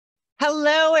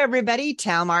Hello, everybody.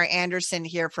 Talmar Anderson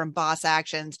here from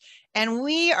BossActions, and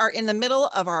we are in the middle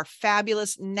of our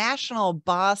fabulous National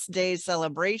Boss Day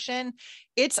celebration.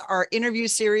 It's our interview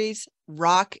series,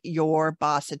 Rock Your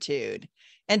Bossitude.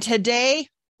 And today,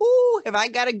 have I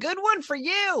got a good one for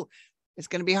you. It's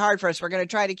going to be hard for us. We're going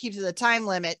to try to keep to the time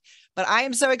limit, but I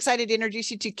am so excited to introduce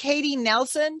you to Katie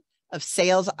Nelson of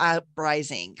Sales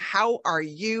UpRising. How are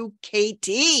you,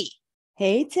 Katie?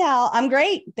 Hey, Tal. I'm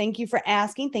great. Thank you for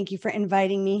asking. Thank you for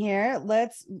inviting me here.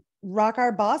 Let's rock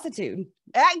our bossitude.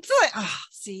 Excellent. Oh,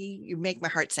 see, you make my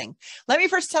heart sing. Let me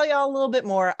first tell you all a little bit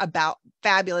more about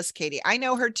fabulous Katie. I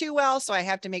know her too well, so I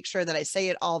have to make sure that I say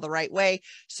it all the right way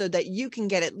so that you can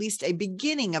get at least a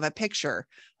beginning of a picture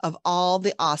of all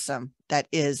the awesome that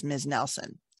is Ms.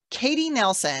 Nelson. Katie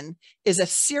Nelson is a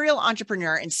serial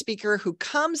entrepreneur and speaker who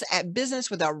comes at business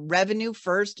with a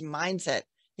revenue-first mindset.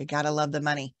 You got to love the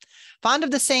money. Fond of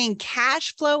the saying,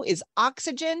 cash flow is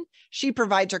oxygen, she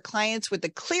provides her clients with a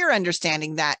clear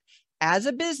understanding that as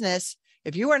a business,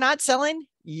 if you are not selling,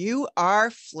 you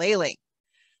are flailing.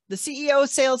 The CEO of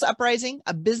Sales UpRising,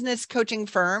 a business coaching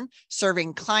firm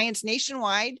serving clients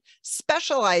nationwide,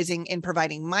 specializing in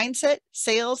providing mindset,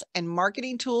 sales, and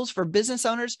marketing tools for business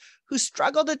owners who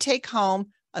struggle to take home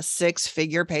a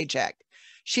six-figure paycheck.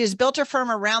 She has built her firm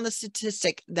around the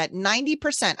statistic that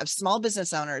 90% of small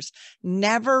business owners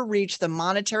never reach the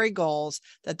monetary goals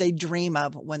that they dream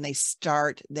of when they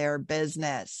start their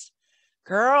business.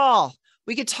 Girl,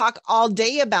 we could talk all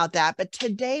day about that, but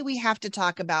today we have to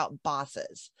talk about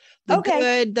bosses, the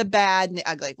good, the bad, and the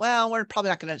ugly. Well, we're probably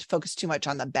not going to focus too much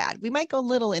on the bad. We might go a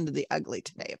little into the ugly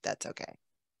today, if that's okay.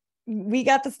 We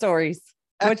got the stories.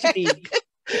 What you need.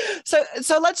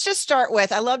 So let's just start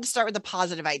with, I love to start with the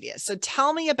positive ideas. So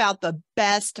tell me about the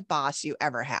best boss you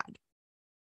ever had.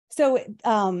 So,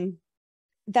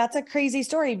 that's a crazy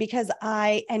story because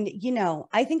I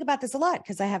think about this a lot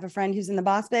because I have a friend who's in the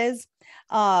boss biz.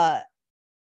 And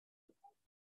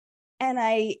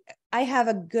I have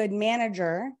a good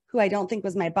manager who I don't think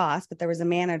was my boss, but there was a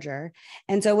manager.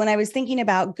 And so when I was thinking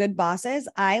about good bosses,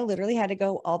 I literally had to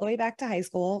go all the way back to high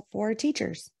school for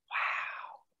teachers.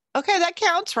 Okay, that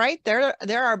counts, right? They're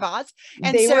our boss.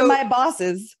 And they were my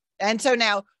bosses. And so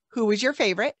now, who was your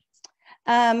favorite?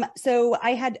 So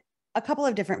I had a couple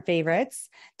of different favorites.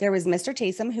 There was Mr.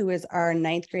 Taysom, who was our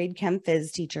 9th grade chem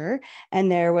phys teacher.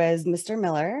 And there was Mr.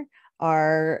 Miller,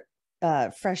 our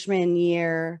freshman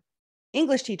year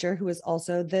English teacher, who was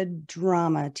also the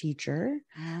drama teacher.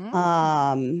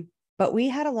 But we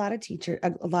had a lot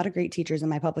of great teachers in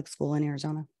my public school in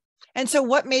Arizona. And so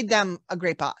what made them a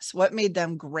great boss? What made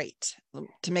them great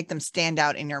to make them stand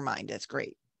out in your mind as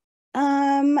great?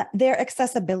 Their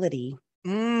accessibility.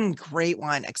 Great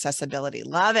one. Accessibility.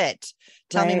 Love it.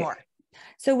 Tell me more.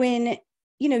 So when,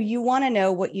 you want to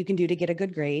know what you can do to get a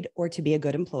good grade or to be a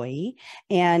good employee.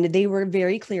 And they were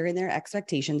very clear in their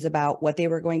expectations about what they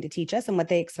were going to teach us and what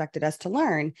they expected us to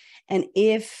learn. And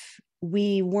if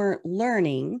we weren't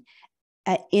learning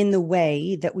in the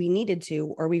way that we needed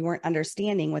to, or we weren't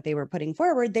understanding what they were putting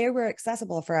forward, they were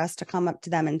accessible for us to come up to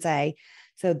them and say,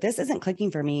 so this isn't clicking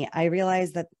for me. I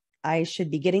realize that I should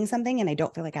be getting something and I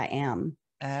don't feel like I am.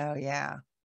 Oh, yeah.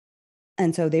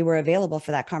 And so they were available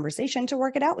for that conversation to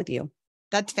work it out with you.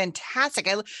 That's fantastic.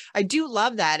 I do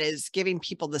love that, is giving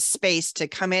people the space to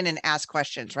come in and ask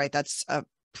questions, right? That's a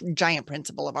giant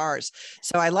principle of ours.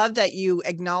 So I love that you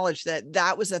acknowledge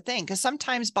that was a thing, because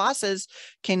sometimes bosses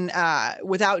can,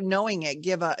 without knowing it,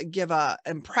 give a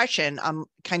impression,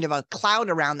 kind of a cloud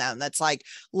around them. That's like,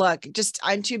 look,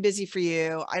 I'm too busy for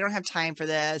you. I don't have time for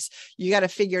this. You got to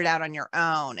figure it out on your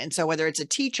own. And so whether it's a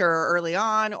teacher early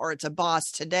on, or it's a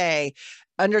boss today,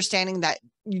 understanding that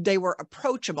they were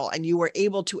approachable and you were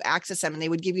able to access them and they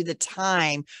would give you the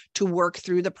time to work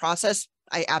through the process.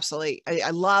 I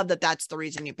love that. That's the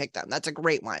reason you picked them. That's a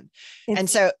great one.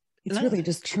 It's really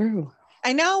just true.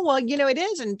 I know. Well, it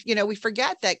is. And, we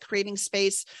forget that creating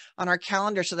space on our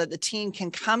calendar so that the team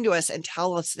can come to us and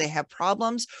tell us they have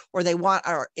problems, or they want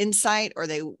our insight, or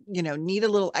they, need a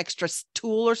little extra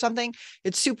tool or something.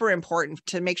 It's super important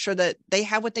to make sure that they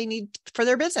have what they need for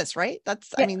their business, right? They're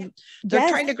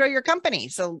trying to grow your company.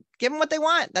 So give them what they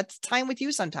want. That's time with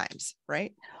you sometimes,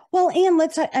 right? Well, and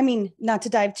not to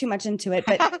dive too much into it,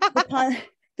 but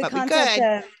the concept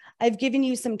of, I've given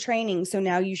you some training, so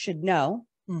now you should know.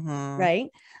 Right.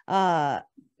 Not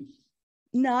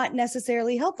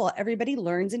necessarily helpful. Everybody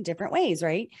learns in different ways,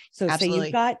 right? So Absolutely. Say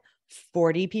you've got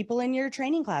 40 people in your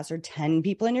training class, or 10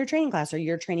 people in your training class, or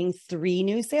you're training 3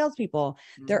 new salespeople.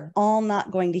 They're all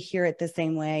not going to hear it the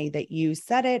same way that you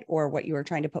said it or what you were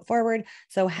trying to put forward.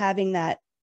 So having that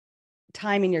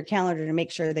time in your calendar to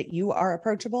make sure that you are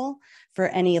approachable for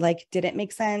any, like, did it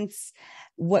make sense?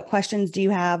 What questions do you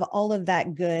have? All of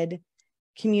that good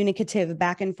communicative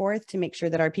back and forth to make sure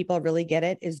that our people really get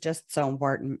it is just so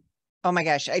important. Oh my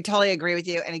gosh, I totally agree with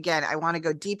you. And again, I want to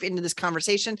go deep into this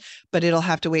conversation, but it'll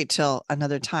have to wait till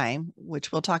another time,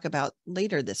 which we'll talk about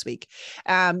later this week.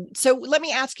 So let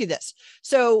me ask you this.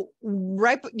 So,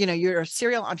 right, you're a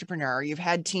serial entrepreneur. You've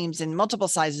had teams in multiple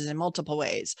sizes in multiple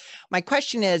ways. My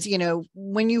question is,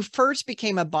 when you first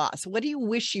became a boss, what do you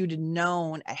wish you'd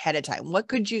known ahead of time? What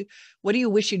do you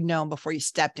wish you'd known before you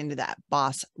stepped into that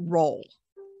boss role?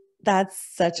 That's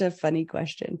such a funny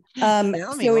question.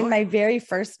 So in my very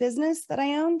first business that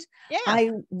I owned,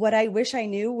 yeah, what I wish I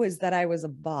knew was that I was a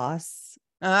boss.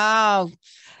 Oh,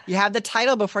 you have the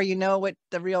title before you know what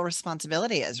the real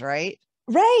responsibility is, right?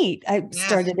 Right. I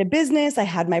started a business. I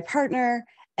had my partner,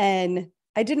 and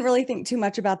I didn't really think too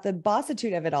much about the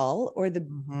bossitude of it all, or the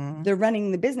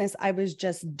running the business. I was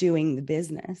just doing the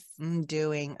business.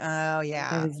 Oh yeah.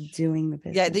 I was doing the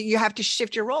business. Yeah, you have to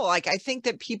shift your role. Like, I think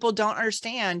that people don't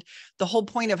understand the whole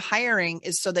point of hiring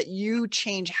is so that you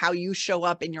change how you show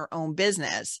up in your own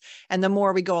business. And the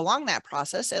more we go along that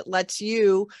process, it lets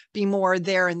you be more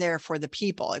there and there for the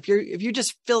people. If you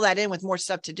just fill that in with more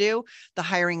stuff to do, the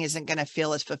hiring isn't going to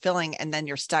feel as fulfilling. And then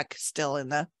you're stuck still in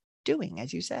the doing,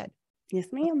 as you said. Yes,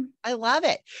 ma'am. I love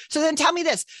it. So then tell me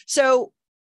this. So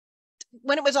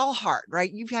when it was all hard,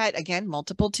 right? You've had, again,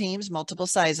 multiple teams, multiple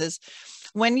sizes.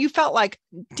 When you felt like,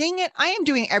 dang it, I am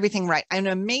doing everything right. I'm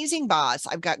an amazing boss.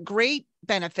 I've got great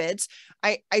benefits.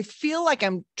 I feel like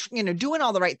I'm, doing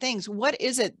all the right things. What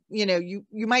is it? You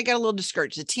might get a little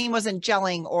discouraged. The team wasn't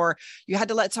gelling, or you had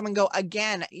to let someone go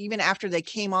again, even after they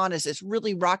came on as this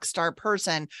really rock star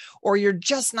person, or you're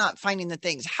just not finding the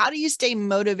things. How do you stay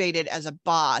motivated as a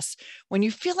boss when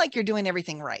you feel like you're doing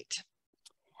everything right?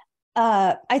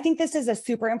 I think this is a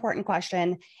super important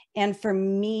question. And for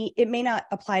me, it may not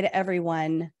apply to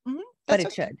everyone, but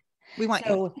it should. We want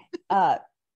you.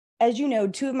 As you know,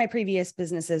 2 of my previous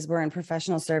businesses were in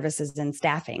professional services and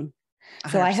staffing.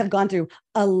 So 100%. I have gone through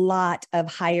a lot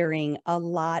of hiring, a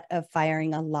lot of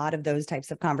firing, a lot of those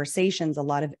types of conversations, a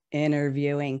lot of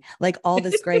interviewing. Like, all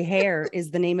this gray hair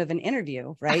is the name of an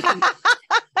interview, right?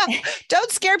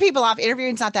 Don't scare people off.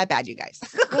 Interviewing's not that bad, you guys.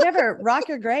 Whatever, rock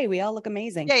your gray. We all look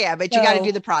amazing. Yeah, but you got to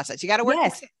do the process. You got to work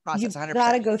the process. 100%. You've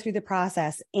got to go through the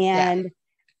process. And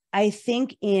I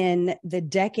think in the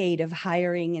decade of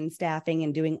hiring and staffing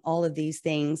and doing all of these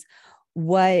things,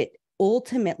 what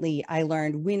ultimately I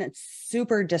learned when it's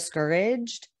super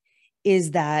discouraged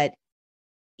is that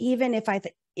even if I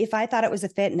thought it was a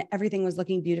fit and everything was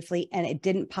looking beautifully and it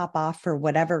didn't pop off for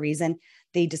whatever reason,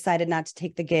 they decided not to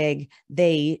take the gig.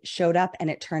 They showed up and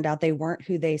it turned out they weren't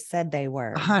who they said they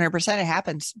were. 100%. It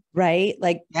happens. Right?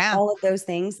 Like, all of those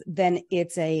things, then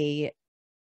it's a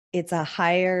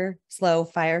hire, slow,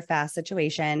 fire fast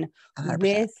situation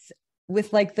 100%.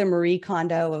 with like the Marie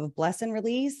Kondo of bless and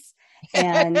release.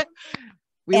 And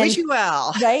we wish you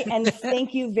well. Right. And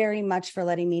thank you very much for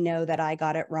letting me know that I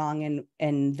got it wrong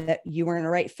and that you weren't a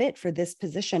right fit for this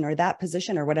position or that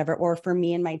position or whatever, or for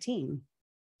me and my team.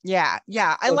 Yeah.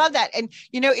 I love that. And,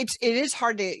 it is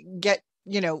hard to get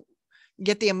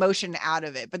the emotion out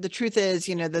of it. But the truth is,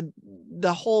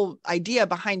 the whole idea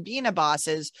behind being a boss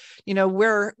is,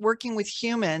 we're working with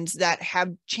humans that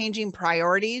have changing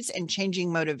priorities and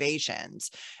changing motivations.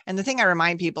 And the thing I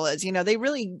remind people is,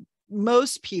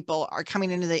 most people are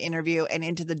coming into the interview and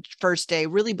into the first day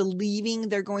really believing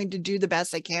they're going to do the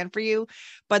best they can for you,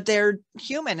 but they're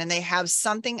human and they have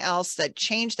something else that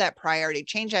changed that priority,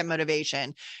 changed that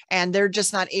motivation, and they're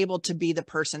just not able to be the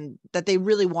person that they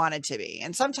really wanted to be.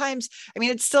 And sometimes,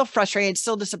 it's still frustrating, it's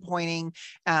still disappointing,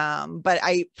 but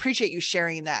I appreciate you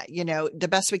sharing that. The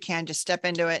best we can, just step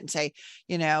into it and say,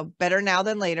 better now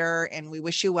than later, and we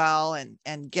wish you well,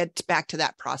 and get back to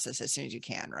that process as soon as you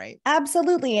can, right?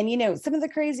 Absolutely. And some of the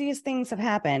craziest things have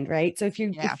happened, right? So if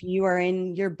you are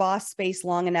in your boss space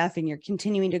long enough and you're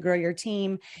continuing to grow your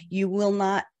team, you will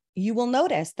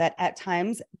notice that at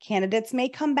times candidates may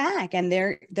come back and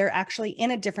they're actually in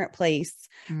a different place,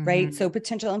 right? So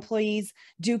potential employees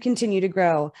do continue to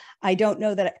grow. I don't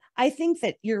know that I think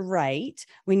that you're right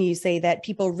when you say that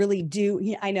people really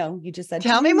do. I know you just said,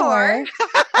 tell me more.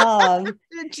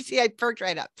 Did you see I perked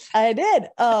right up? I did.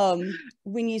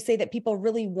 When you say that people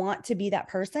really want to be that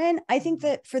person, I think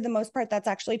that for the most part, that's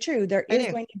actually true. There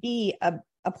is going to be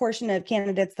a portion of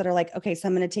candidates that are like, okay, so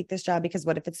I'm going to take this job because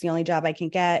what if it's the only job I can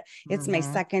get? It's my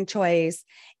second choice.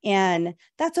 And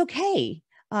that's okay.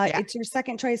 It's your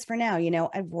second choice for now.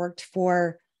 I've worked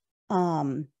for,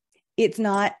 it's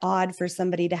not odd for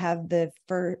somebody to have the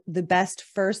best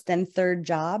first and third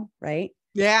job, right?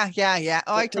 Yeah.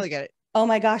 Oh, I totally get it. Oh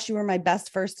my gosh, you were my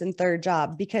best first and third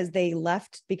job, because they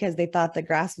left because they thought the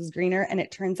grass was greener. And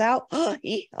it turns out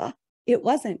it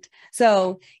wasn't.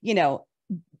 So,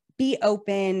 be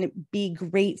open, be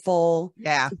grateful,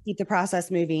 to keep the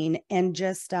process moving, and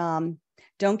just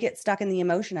don't get stuck in the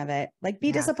emotion of it. Like,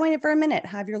 be disappointed for a minute,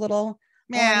 have your little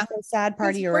I'm so sad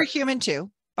party. We're human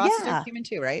too. Bosses are human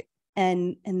too, right?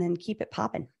 And then keep it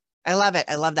popping. I love it.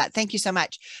 I love that. Thank you so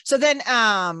much. So then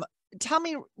tell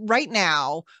me right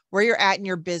now where you're at in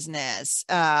your business.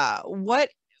 What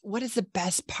is the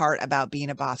best part about being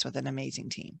a boss with an amazing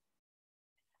team?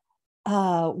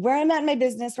 Where I'm at in my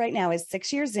business right now is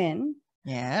 6 years in.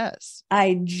 Yes.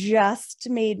 I just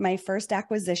made my first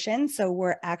acquisition. So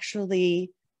we're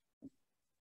actually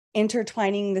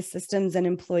intertwining the systems and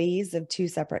employees of 2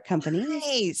 separate companies.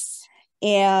 Nice.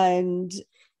 And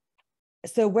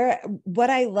so what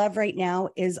I love right now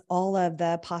is all of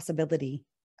the possibility.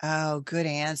 Oh, good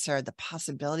answer. The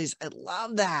possibilities. I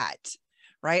love that.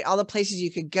 Right? All the places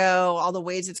you could go, all the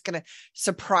ways it's going to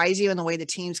surprise you, and the way the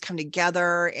teams come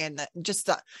together, and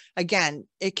again,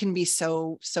 it can be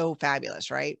so fabulous,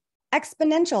 right?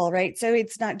 Exponential, right? So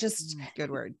it's not just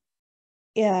good word.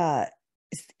 Yeah.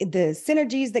 The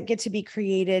synergies that get to be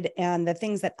created, and the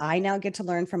things that I now get to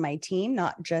learn from my team,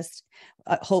 not just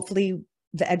hopefully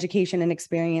the education and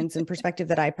experience and perspective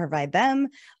that I provide them,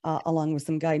 along with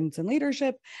some guidance and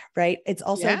leadership, right? It's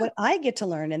also what I get to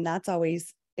learn. And that's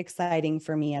always exciting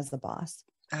for me as the boss.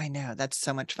 I know, that's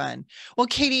so much fun. Well,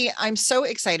 Katie, I'm so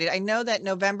excited. I know that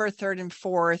November 3rd and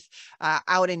 4th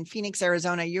out in Phoenix,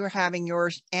 Arizona, you're having your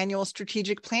annual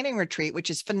strategic planning retreat, which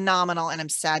is phenomenal. And I'm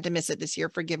sad to miss it this year.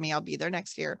 Forgive me. I'll be there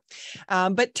next year.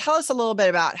 But tell us a little bit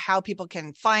about how people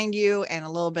can find you, and a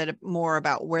little bit more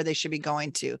about where they should be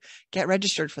going to get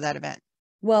registered for that event.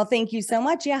 Well, thank you so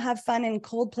much. Yeah, have fun in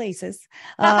cold places.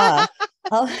 We'll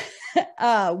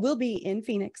be in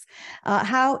Phoenix.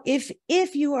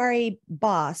 If you are a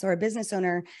boss or a business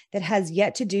owner that has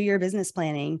yet to do your business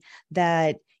planning,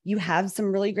 that you have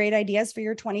some really great ideas for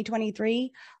your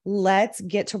 2023, let's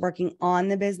get to working on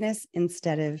the business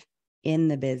instead of in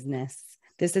the business.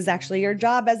 This is actually your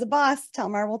job as a boss,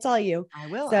 Talmar will tell you. I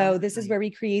will. So this is where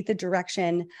we create the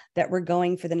direction that we're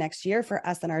going for the next year for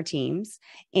us and our teams.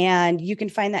 And you can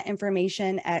find that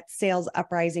information at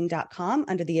salesuprising.com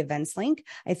under the events link.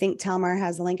 I think Talmar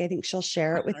has a link. I think she'll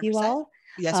share it with 100%. You all.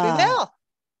 Yes, we will.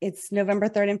 It's November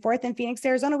 3rd and 4th in Phoenix,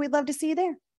 Arizona. We'd love to see you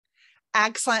there.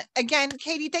 Excellent. Again,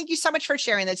 Katie, thank you so much for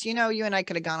sharing this. You and I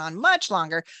could have gone on much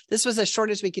longer. This was as short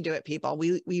as we could do it, people.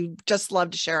 We just love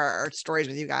to share our stories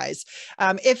with you guys.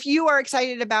 If you are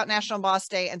excited about National Boss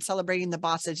Day and celebrating the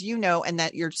bosses and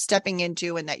that you're stepping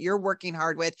into and that you're working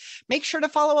hard with, make sure to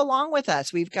follow along with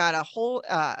us. We've got a whole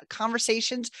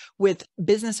conversations with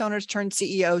business owners turned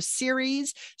CEO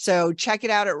series. So check it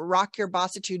out at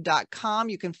rockyourbossitude.com.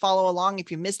 You can follow along.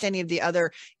 If you missed any of the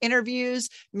other interviews,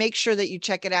 make sure that you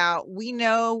check it out. We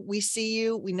know, we see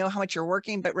you, we know how much you're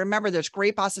working, but remember, there's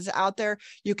great bosses out there.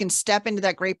 You can step into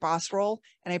that great boss role.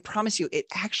 And I promise you, it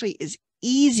actually is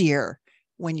easier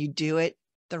when you do it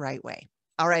the right way.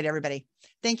 All right, everybody.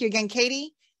 Thank you again,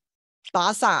 Katie.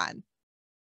 Boss on.